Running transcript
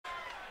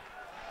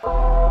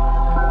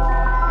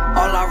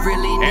I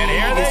really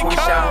need is one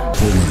shot.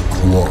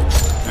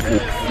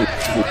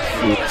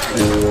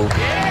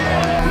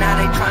 Now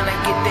they tryna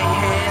get their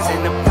hands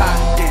in the pot.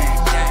 Then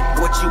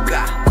what you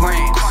got?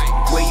 Grams.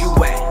 Where you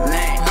at?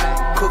 Land.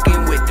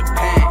 Cooking with the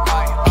pan.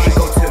 Can't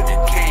go to the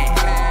can.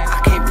 I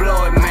can't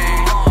blow it,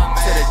 man.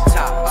 To the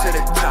top, to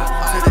the top,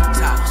 to the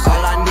top.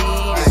 All I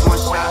need is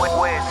one shot.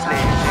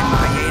 In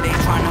my head they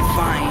tryna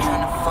find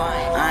him.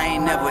 I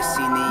ain't never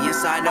seen the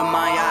inside of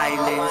my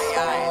eyelids.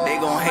 They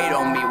gon' hate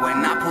on me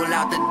when I pull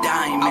out the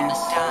diamonds.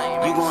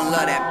 You gon'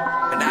 love that,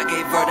 but I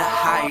gave her the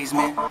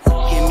Heisman.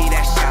 Give me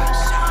that shot.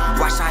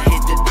 Watch I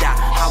hit the dot.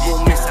 I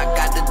won't miss, I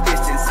got the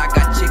distance. I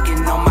got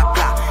chicken on my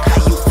clock. How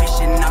you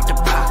fishing out the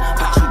pot,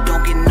 but you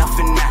don't get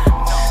nothing now.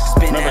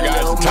 Spend remember, that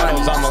guys, little the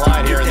title's money on the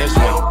line here in this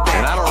one.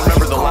 And I don't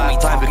remember the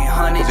last time that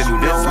was in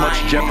this much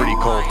jeopardy,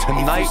 Cole.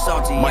 Tonight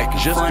might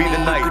just be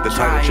the night the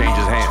title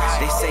changes hands.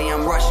 They say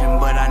I'm rushing,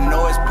 but I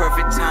know it's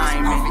perfect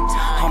timing.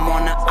 I'm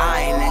on the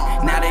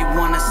island, now they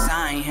wanna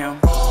sign him.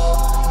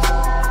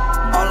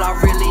 All I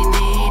really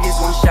need is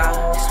one shot.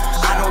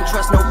 I don't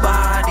trust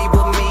nobody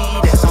but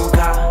me, that's on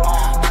God.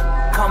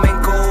 Come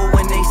and go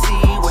when they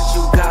see what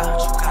you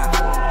got.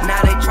 Now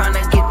they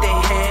tryna get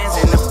their hands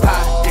in the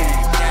pot. Then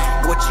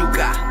what you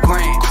got?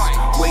 Grams.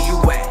 Where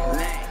you at?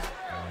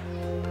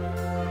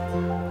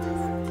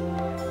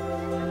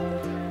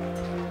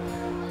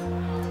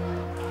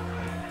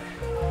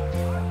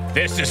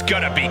 This is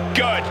gonna be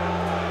good.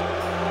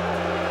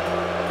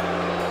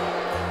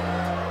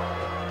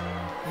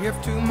 If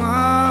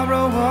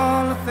tomorrow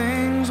all the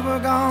things were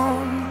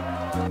gone,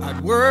 I'd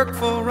work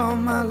for all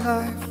my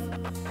life,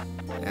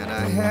 and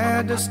I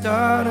had to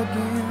start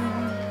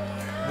again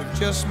with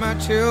just my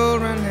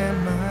children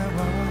and my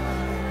wife.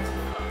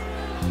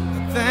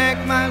 I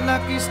thank my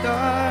lucky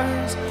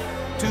stars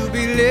to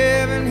be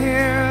living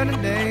here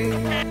today,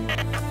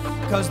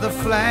 'cause the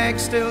flag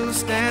still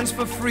stands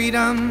for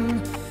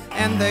freedom,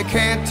 and they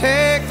can't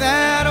take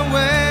that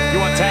away. You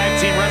want tag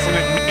team wrestling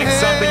that means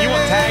something? You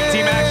want tag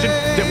team action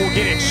that will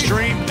get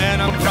extreme?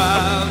 And I'm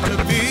proud to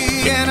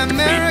be an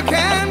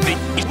American,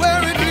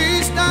 where at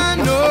least I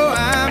know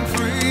I'm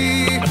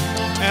free.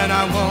 And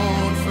I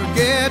won't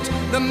forget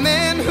the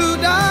men who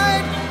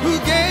died, who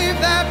gave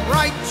that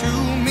right to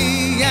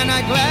me. And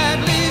I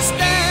gladly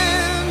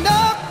stand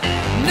up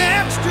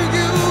next to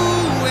you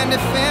and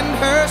defend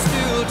her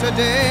still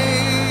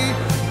today.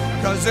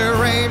 'Cause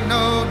there ain't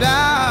no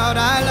doubt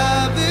I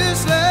love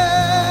this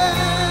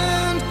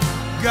land.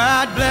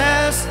 God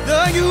bless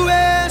the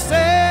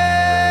USA.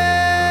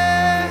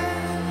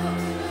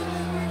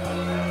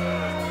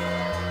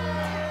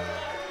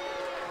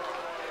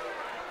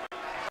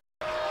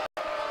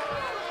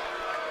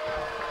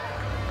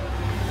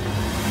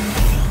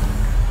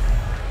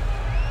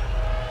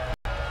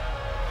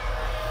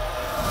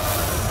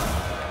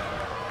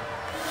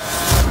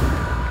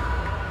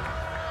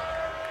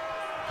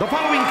 The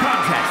following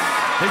contest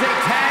is a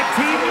tag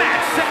team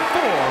match set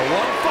for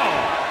one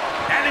fall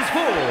and is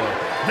for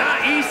the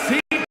EC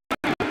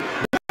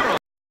World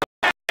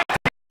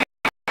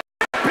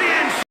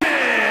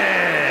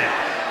Championship.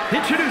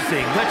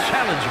 Introducing the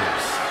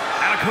challengers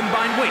at a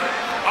combined weight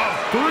of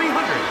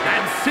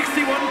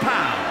 361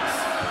 pounds,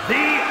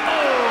 the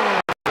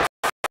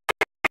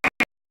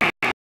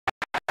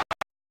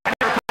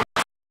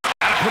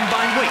at a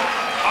combined weight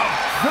of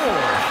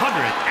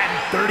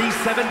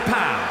 437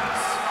 pounds.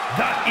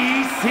 The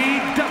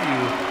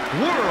ECW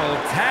World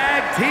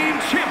Tag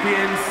Team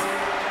Champions,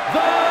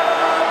 the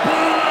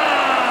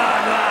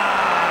Bloodline.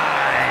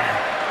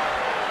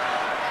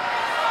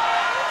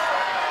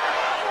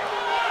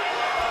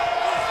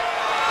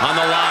 On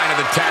the line of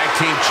the Tag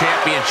Team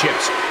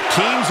Championships,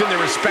 teams in their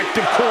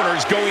respective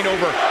corners going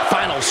over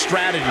final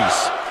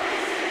strategies.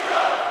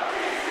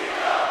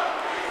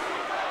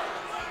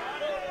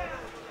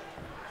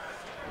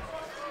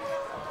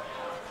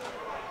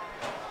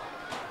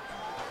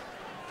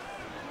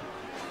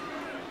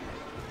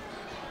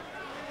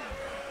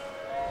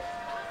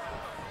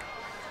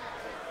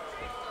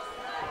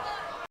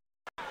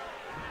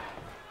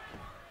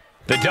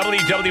 The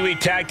WWE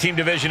Tag Team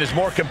division is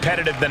more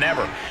competitive than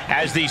ever.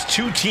 As these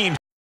two teams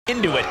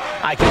into it,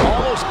 I can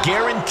almost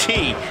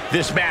guarantee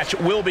this match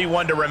will be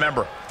one to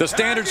remember. The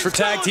standards for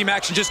tag team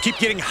action just keep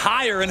getting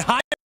higher and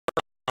higher.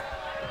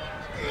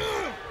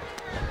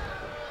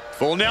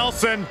 Full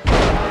Nelson.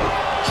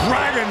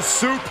 Dragon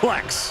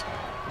suplex.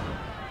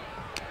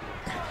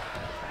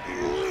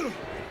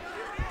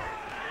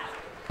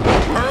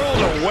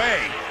 Hurled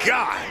away.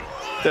 God.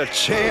 The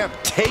champ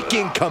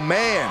taking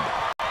command.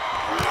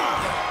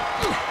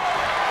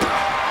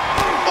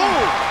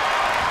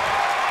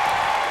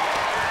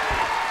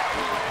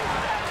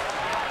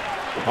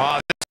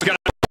 Oh, this is gonna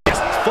be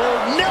full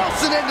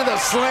Nelson into the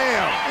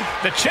slam.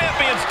 The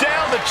champion's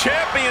down. The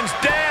champion's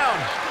down.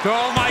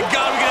 Oh my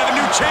God, we can have a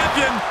new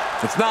champion.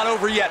 It's not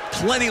over yet.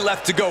 Plenty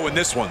left to go in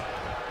this one.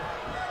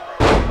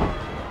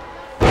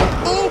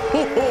 Ooh.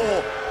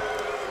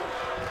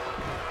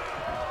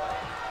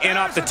 In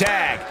off the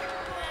tag.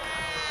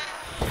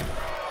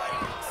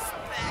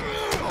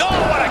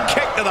 Oh, what a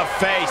kick to the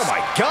face. Oh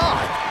my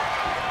God.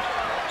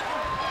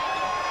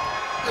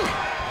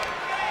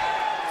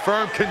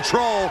 firm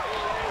control.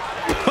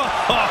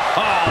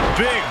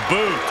 Big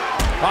boot.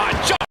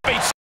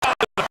 Jumping.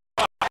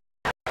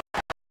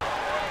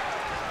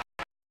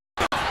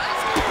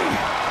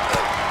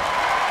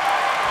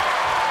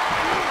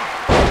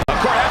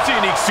 That's a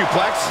unique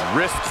suplex.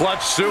 Wrist clutch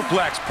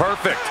suplex,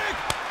 perfect.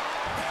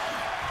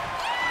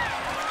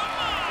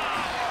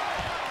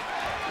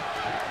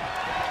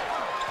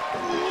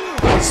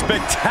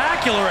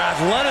 Spectacular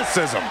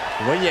athleticism.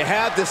 When you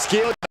have the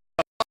skill,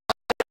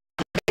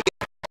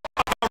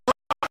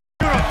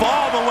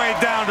 All the way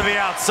down to the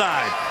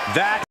outside.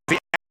 That's the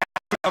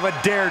act of a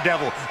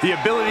daredevil. The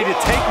ability to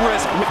take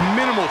risk with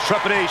minimal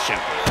trepidation.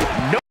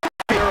 no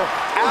fear,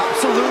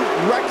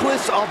 absolute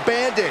reckless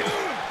abandon.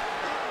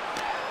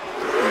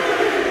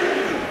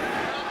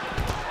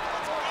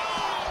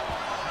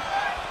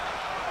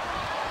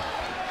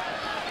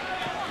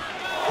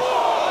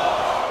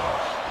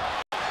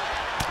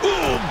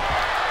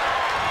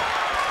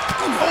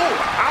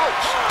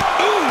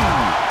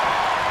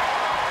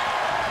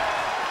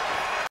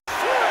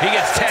 He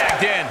gets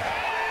tagged in.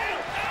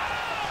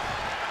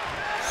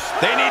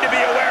 They need to be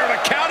aware of a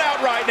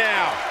countout right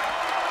now.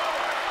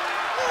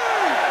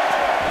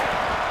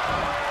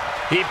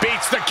 He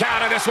beats the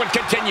count, and this one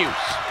continues.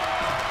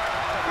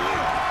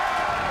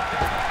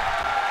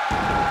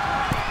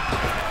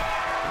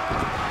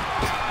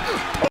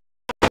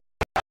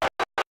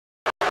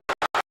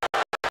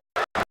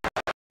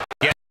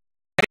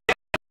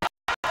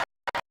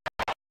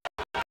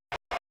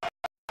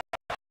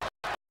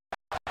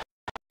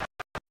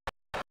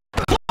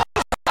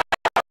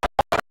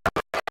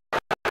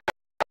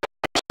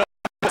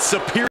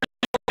 Superior.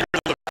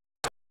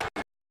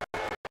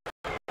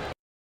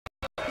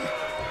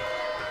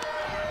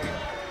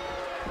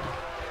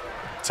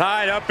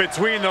 Tied up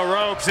between the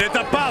ropes. It's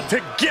about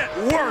to get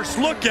worse.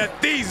 Look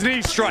at these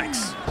knee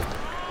strikes.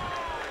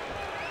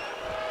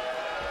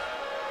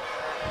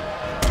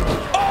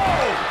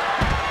 Oh!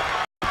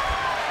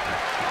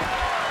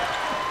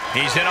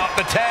 He's in off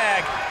the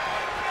tag.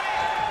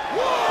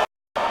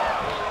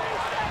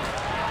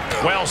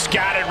 Well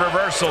scattered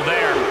reversal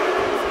there.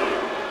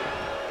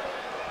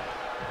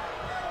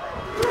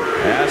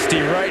 Nasty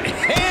right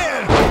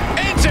hand.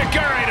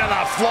 Enziguri to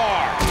the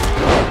floor.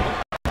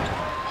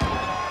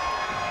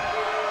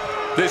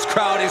 This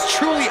crowd is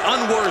truly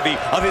unworthy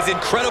of his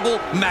incredible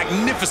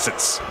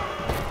magnificence.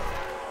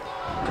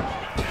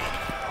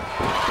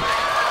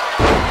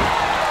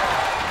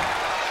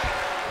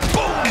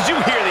 Boom! Did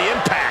you hear the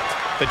impact?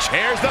 The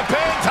chair's the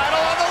pin, title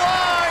on the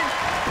line.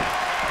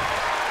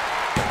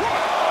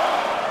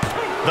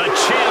 The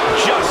champ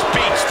just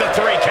beats the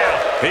 3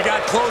 count. He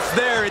got close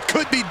there. It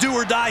could be do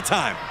or die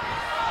time.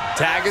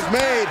 Tag is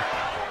made.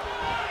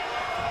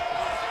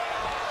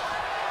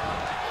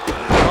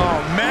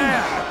 Oh,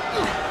 man.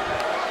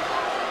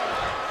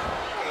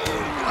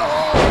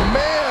 Oh,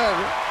 man.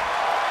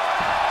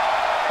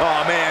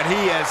 Oh, man,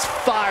 he is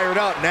fired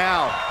up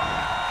now.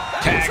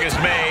 Tag is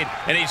made,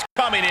 and he's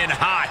coming in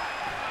hot.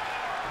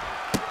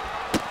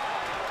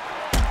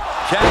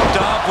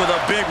 Capped off with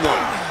a big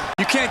one.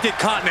 You can't get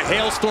caught in a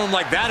hailstorm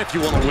like that if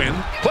you want to win.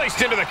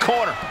 Placed into the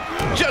corner.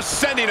 Just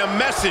sending a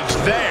message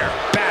there.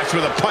 Bash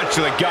with a punch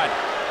to the gut.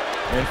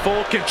 In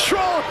full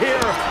control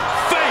here.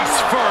 Face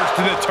first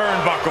in the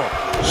turnbuckle.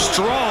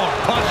 Strong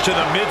punch to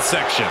the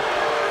midsection.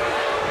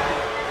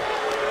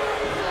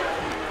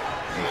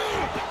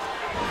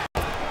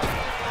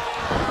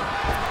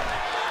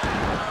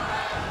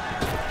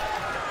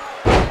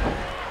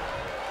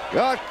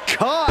 Got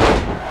caught.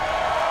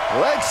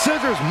 Leg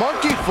scissors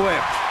monkey flip.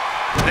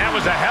 That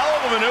was a hell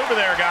of a maneuver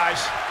there,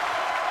 guys.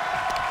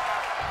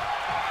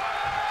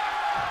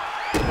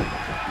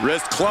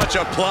 Wrist clutch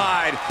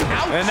applied.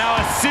 Ouch. And now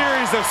a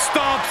series of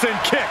stomps and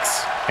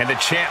kicks. And the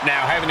champ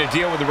now having to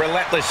deal with the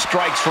relentless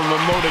strikes from a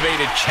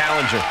motivated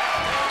challenger.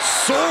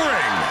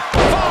 Soaring.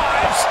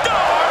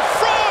 5-star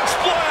frog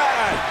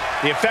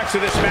splash! The effects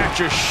of this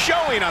match are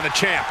showing on the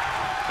champ.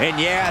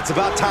 And yeah, it's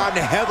about time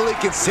to heavily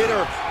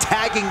consider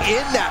tagging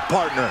in that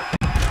partner.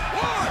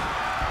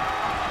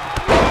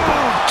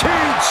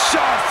 Cage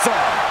shots up.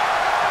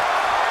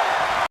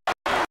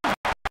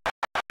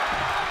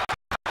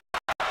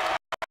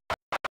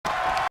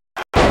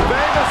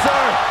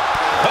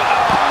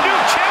 New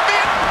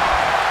champion!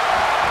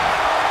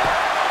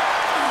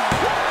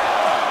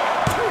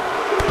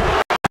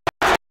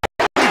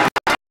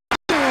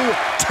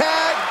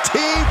 Tag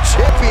team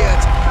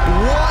champions.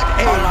 What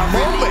a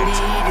moment.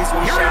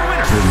 You're a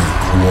winner.